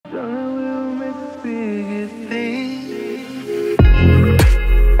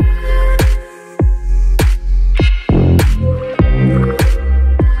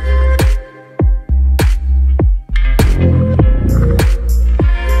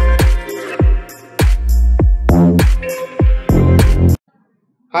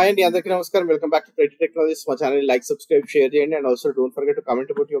Hi and అందరికీ నమస్కారం. Welcome back to Trie Technologies. మా ఛానల్ లైక్, సబ్స్క్రైబ్, షేర్ చేయండి and also don't forget to comment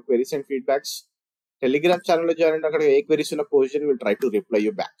about your queries and feedbacks. Telegram channel లో join అంటే అక్కడ ఏ queries ఉన్న position will try to reply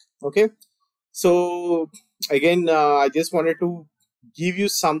you back. Okay. So again, I just wanted to give you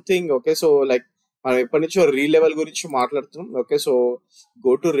something. Okay. So like మనం ఎప్పటి నుంచో రీలెవెల్ గురించి మాట్లాడుతున్నాం. Okay, so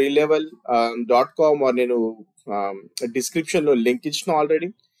go to relevel.com or నేను డిస్క్రిప్షన్ లో లింక్ ఇచ్చిన ఆల్రెడీ.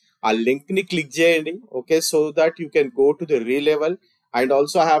 ఆ లింక్ ని క్లిక్ చేయండి. Okay, so that you can go to the రీలెవెల్. And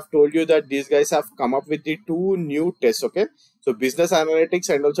also I have told you that these guys have come up with the 2 new tests. Okay, so business analytics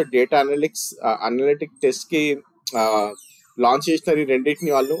and also data analytics analytic test ki launch చేసినారు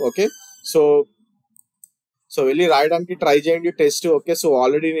రెండింటిని వాళ్ళు. Okay, so వెళ్ళి రాయడానికి try చేయండి test. Okay, so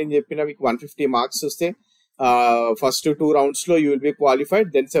already నేను చెప్పిన మీకు 150 marks వస్తే ఫస్ట్ 2 rounds లో you will be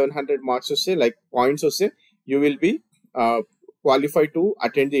qualified. Then 700 marks వస్తే లైక్ పాయింట్స్ వస్తే you will be qualified to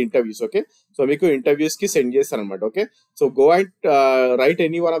attend the interviews. Okay, so మీకు ఇంటర్వ్యూస్ కి సెండ్ చేస్తారు అనమాట. Okay, so go and right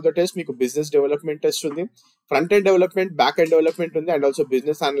any one of the test. మీకు business development test ఉంది, front end development, back end development ఉంది, and also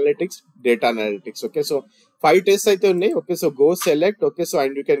business analytics, data analytics. Okay, so 5 tests అయితే ఉన్నాయి. Okay, so go select. Okay, so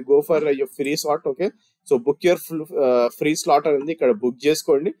and you can go for your free slot. Okay, so book your free slot అనేది ఇక్కడ book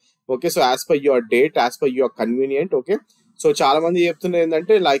చేసుకోండి. Okay, so as per your date, as per your convenient. Okay, so చాలా మంది చెప్తున్నారు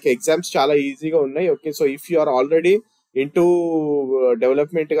ఏంటంటే like exams చాలా ఈజీగా ఉన్నాయి. Okay, so if you are already into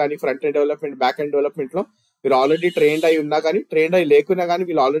development కానీ, front end development, back end development లో మీరు ఆల్రెడీ ట్రైన్డ్ అయి ఉన్నా కానీ, ట్రైన్డ్ అయి లేకున్నా కానీ,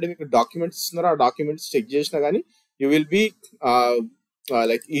 వీళ్ళు ఆల్రెడీ మీకు డాక్యుమెంట్స్ ఇస్తున్నారు. ఆ డాక్యుమెంట్స్ చెక్ చేసినా కానీ you will be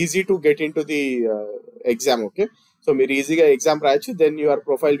like easy to get in to the exam. Okay, so మీరు ఈజీగా ఎగ్జామ్ రాయొచ్చు. Then your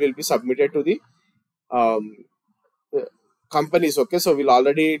profile will be submitted to the companies. Okay, so we'll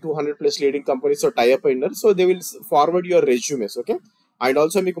already 200+ leading companies so tie up in there, so they will forward your resumes. Okay, and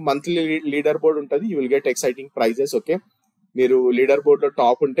also మీకు monthly leader board ఉంటుంది. You will get exciting prices. Okay, మీరు leader board లో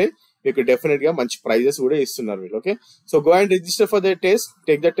top ఉంటే మీకు definite గా మంచి prices కూడా ఇస్తున్నారు వీళ్ళు. Okay, so go and register for the test,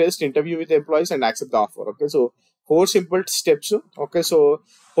 take the test, interview with employees and accept the offer. Okay, so 4 simple steps. Okay, so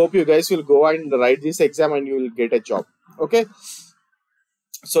hope you guys will go and write this exam and you will get a job. Okay,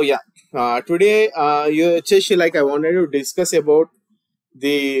 so yeah, today you వచ్చేసి like I wanted to discuss about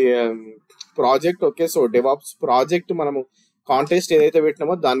the project. Okay, so DevOps project మనము contest ఏదైతే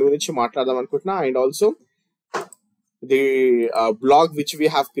పెట్టినామో దాని గురించి మాట్లాడదాం అనుకుంటున్నా. And also the blog which we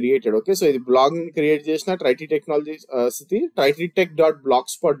have created. Okay, so ఇది blog create చేసిన ట్రైటీ technologies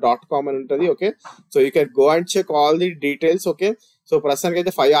tritech.blogspot.com అని ఉంటుంది. Okay, so you can go and check all the details. Okay, so ప్రస్తుతానికి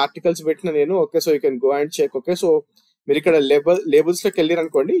అయితే 5 articles పెట్టిన నేను. Okay, so you can go and check. Okay, so మీరు ఇక్కడ లేబుల్స్ లోకి వెళ్ళారు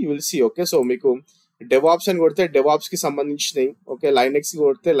అనుకోండి, you will see. Okay, so మీకు డెవాప్స్ అని కొడితే డెవాప్స్ కి సంబంధించినవి. ఓకే, లైనెక్స్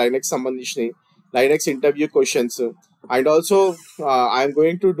కొడితే లైనెక్స్ సంబంధించినవి, Linux interview questions. And also I'm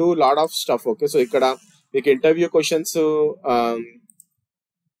going to do lot of stuff. Okay, so ఇక్కడ మీకు ఇంటర్వ్యూ క్వశ్చన్స్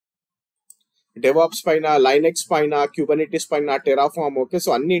డెవాప్స్ పైన, లైనెక్స్ పైన, క్యూబర్నెటిస్ పైన, టెరాఫార్మ్. ఓకే,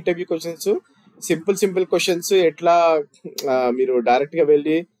 సో అన్ని ఇంటర్వ్యూ క్వశ్చన్స్, సింపుల్ క్వశ్చన్స్ ఎట్లా మీరు డైరెక్ట్ గా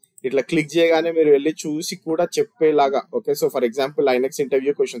వెళ్ళి ఇట్లా క్లిక్ చేయగానే మీరు వెళ్ళి చూసి కూడా చెప్పేలాగా. Okay, so for example Linux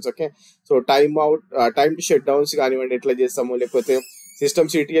interview questions. Okay, so time to shut downs కానివ్వండి ఎట్లా చేస్తాము, లేకపోతే సిస్టమ్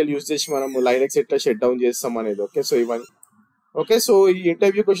సిటిఎల్ యూజ్ చేసి మనము లైనెక్స్ ఎట్లా షట్ డౌన్ చేస్తాం అనేది. ఓకే, సో ఇవన్నీ. ఓకే, సో ఈ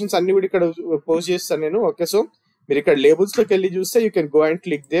ఇంటర్వ్యూ క్వశ్చన్స్ అన్ని కూడా ఇక్కడ పోస్ట్ చేస్తాను నేను. ఓకే, సో మీరు ఇక్కడ లేబుల్స్ లోకి వెళ్ళి చూస్తే you can go and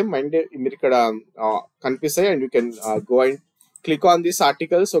click them and మీరు ఇక్కడ కనిపిస్తాయి and you can go and click on these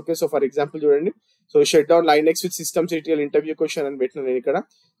articles. Okay, so for example చూడండి, so shut down Linux with system CTL interview question అని పెట్టిన నేను ఇక్కడ.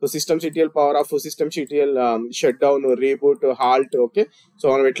 So system CTL power of system CTL shut down, reboot, halt. Okay, so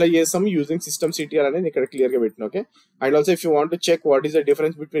మనం ఎట్లా చేస్తాము using system CTL అనేది ఇక్కడ క్లియర్ గా పెట్టిన. Okay, and also if you want to check what is the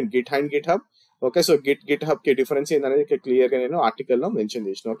difference between Git and Git hub. Okay, so Git hub కి difference ఏందనేది ఇక్కడ క్లియర్ గా నేను ఆర్టికల్ లో మెన్షన్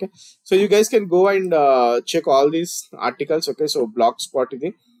చేసిన. Okay, so you guys can go and check all these articles. Okay, so blog spot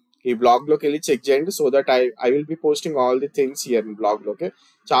ఇది, ఈ blog లోకి వెళ్ళి చెక్ చేయండి. So that I will be posting all the things here in blog లో. Okay,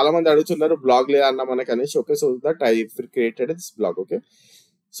 చాలా మంది అడుగుతున్నారు బ్లాగ్ లేదన్నా మనకు అనేసి. Okay, so that I created this blog. Okay,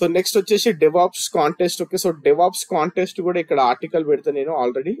 so next వచ్చేసి DevOps contest. Okay, so DevOps contest కూడా ఇక్కడ ఆర్టికల్ పెడతా నేను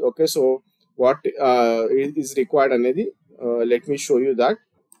already. Okay, so what is required అనేది let me show you that.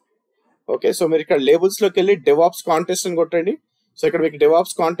 Okay, so మీరు ఇక్కడ లేబుల్స్ లోకి వెళ్ళి డెవాప్స్ కాంటెస్ట్ అని కొట్టండి. సో ఇక్కడ మీకు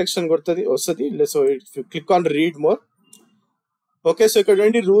డెవాప్స్ కాంటెస్ట్ అని వస్తుంది. So click on read more. Okay, so ఇక్కడ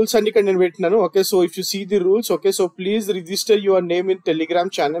రూల్స్ అన్ని ఇక్కడ నేను పెట్టినాను. Okay, so if you see the rules. Okay, so please register your name in Telegram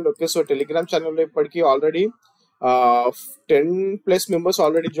channel. Okay, so Telegram channel లో ఇప్పటికీ ఆల్రెడీ 10+ members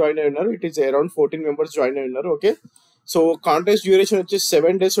ఆల్రెడీ జాయిన్ అయి ఉన్నారు. It is around 14 members join అయి ఉన్నారు. ఓకే, సో కాంటెస్ట్ డ్యూరేషన్ వచ్చేసి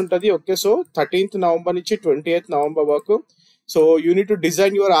 7 days ఉంటుంది. Okay, so 13th November నుంచి 28th November వరకు. So you need to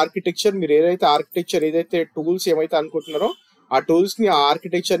design your architecture. మీరు ఏదైతే టూల్స్ ఏమైతే అనుకుంటున్నారో ఆ టూల్స్ ని, ఆ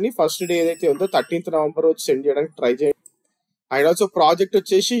ఆర్కిటెక్చర్ ని ఫస్ట్ డే ఏదైతే ఉందో 13th November రోజు సెండ్ చేయడానికి ట్రై చేయండి. అండ్ ఆల్సో ప్రాజెక్ట్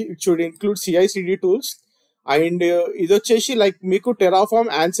వచ్చేసి it should include CI/CD tools, and ఇది వచ్చేసి లైక్ మీకు Terraform,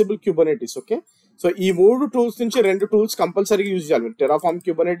 Ansible, Kubernetes. Okay, so ఈ 3 టూల్స్ నుంచి 2 టూల్స్ కంపల్సరీగా యూజ్ చేయాలి మీరు. టెరాఫామ్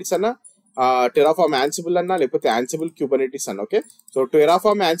క్యూబర్నెటిస్ అన్న, టెరాఫామ్ యాన్సిబుల్ అన్నా, లేకపోతే యాన్సిబుల్ క్యూబర్నెటిస్ అన్న. ఓకే, సో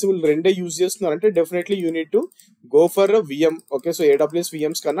టెరాఫామ్, యాన్సిబుల్ రెండే యూజ్ చేస్తున్నారంటే definitely you need to go for VM. Okay, so AWS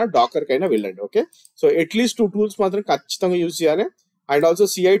విఎంస్ కన్నా డాకర్ కైనా వెళ్ళండి. ఓకే, సో అట్లీస్ట్ 2 టూల్స్ మాత్రం ఖచ్చితంగా యూజ్ చేయాలి. అండ్ ఆల్సో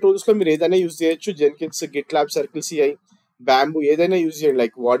సిఐ టూల్స్ లో మీరు ఏదైనా యూజ్ చేయొచ్చు. Jenkins, Git lab, circle CI, bamboo, ఏదైనా యూజ్ చేయండి,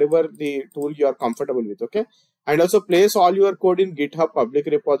 like what ever the tool you are comfortable with. Okay, and also place all your code in Git hub public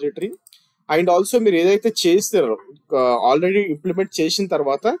repository. And also మీరు ఏదైతే చేస్తారో already implement చేసిన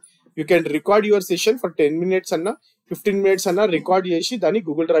తర్వాత you can record your session for 10 minutes అన్న 15 minutes అన్న record చేసి దాన్ని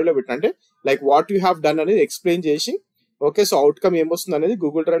Google drive లో పెట్టండి. Like what you have done అనేది ఎక్స్ప్లెయిన్ చేసి, ఓకే, సో అవుట్కమ్ ఏమొస్తుంది అనేది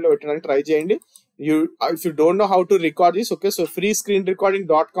గూగుల్ డ్రైవ్ లో పెట్టడానికి ట్రై చేయండి. If you don't know how to record this, okay, so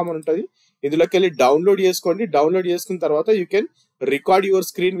freescreenrecording.com అని ఉంటుంది. ఇందులోకి వెళ్ళి డౌన్లోడ్ చేసుకోండి. డౌన్లోడ్ చేసుకున్న తర్వాత you can record your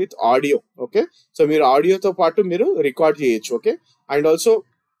screen with audio. Okay, so మీరు ఆడియోతో పాటు మీరు రికార్డ్ చేయొచ్చు. Okay, and also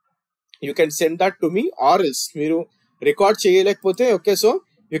you can send that to me, or else మీరు రికార్డ్ చేయలేకపోతే, okay, so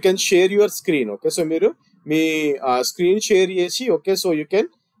you can share your screen. Okay, so మీరు మీ screen share చేసి, okay, so you can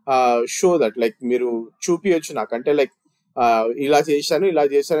show that, like మీరు చూపించచ్చు నాకు, అంటే like ఇలా చేశాను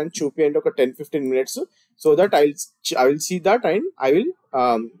అని చూపియండి ఒక 10-15 minutes, so that I will see that and I will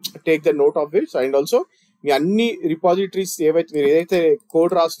take the note of it. And also మీ అన్ని రిపాజిటరీస్ ఏవైతే మీరు ఏదైతే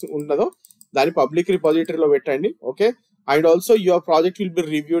కోడ్ రాస్తూ ఉన్నదో దాన్ని పబ్లిక్ రిపాజిటరీలో పెట్టండి. Okay, and also your project will be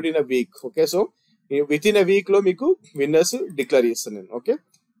reviewed in a week. Okay, so with in a week లో మీకు విన్నర్స్ డిక్లేర్ చేస్తాను నేను. ఓకే,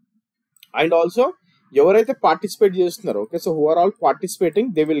 అండ్ ఆల్సో ఎవరైతే పార్టిసిపేట్ చేస్తున్నారో, okay, so who are all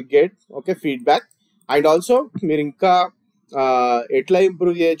participating they will get, okay, feedback. And also మీరు ఇంకా ఎట్లా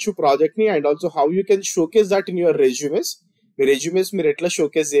improve చేయొచ్చు ప్రాజెక్ట్ ని, and also how you can showcase that in your resumes. Me resumes మీరు ఎట్లా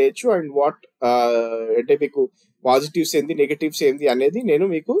showcase చేయొచ్చు, అండ్ వాట్ అంటే మీకు పాజిటివ్స్ ఏంది, నెగటివ్స్ ఏంది అనేది నేను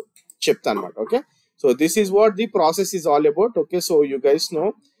మీకు చెప్తాను అనమాట. Okay, so this is what the process is all about. Okay, so you guys know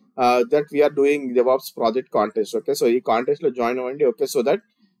that we are doing DevOps project contest. Okay, so ఈ కాంటెస్ట్ లో జాయిన్ అవ్వండి. Okay, so that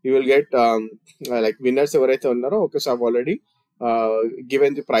you will get like winners ఎవరైతే ఉన్నారో, okay, so I've already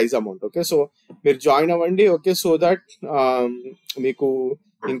given the praise amount. Okay, so మీరు join అవ్వండి. Okay, so that మీకు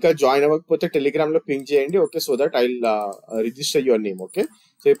ఇంకా join అవ్వకపోతే టెలిగ్రామ్ లో పింక్ చేయండి. Okay, so that I will register your name. Okay,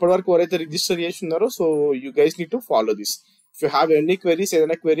 so ఇప్పటి వరకు ఎవరైతే రిజిస్టర్ చేసి ఉన్నారో, so you guys need to follow this. If you have any queries,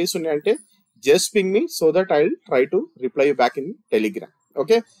 ఏదైనా క్వెరీస్ ఉన్నాయంటే just ping me so that I'll try to reply you back in Telegram.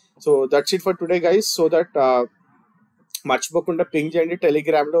 Okay, so that's it for today, guys. So that మర్చిపోకుండా ping చేయండి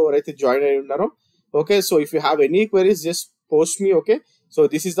Telegram లో ఎవరైతే join అయి ఉన్నారో. Okay, so if you have any queries just post me. Okay, so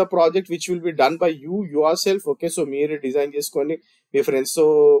this is the project which will be done by you your self. Okay, so మీరు design చేసుకోండి. మీ friends తో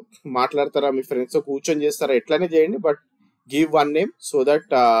మాట్లాడతారా, మీ friends తో కూర్చొని చేస్తారా, ఎట్లానే చేయండి, but give one name so that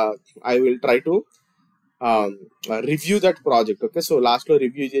I will try to review that project. Okay, so last లో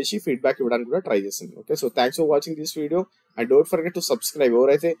review చేసి ఫీడ్బ్యాక్ ఇవ్వడానికి కూడా ట్రై చేసింది. Okay, so thanks for watching this video and don't forget to subscribe.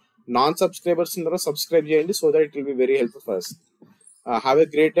 ఎవరైతే non subscribers ఉన్నారో subscribe చేయండి so that it will be very helpful for us. Have a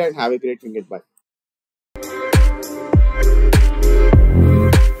great day and have a great weekend. By.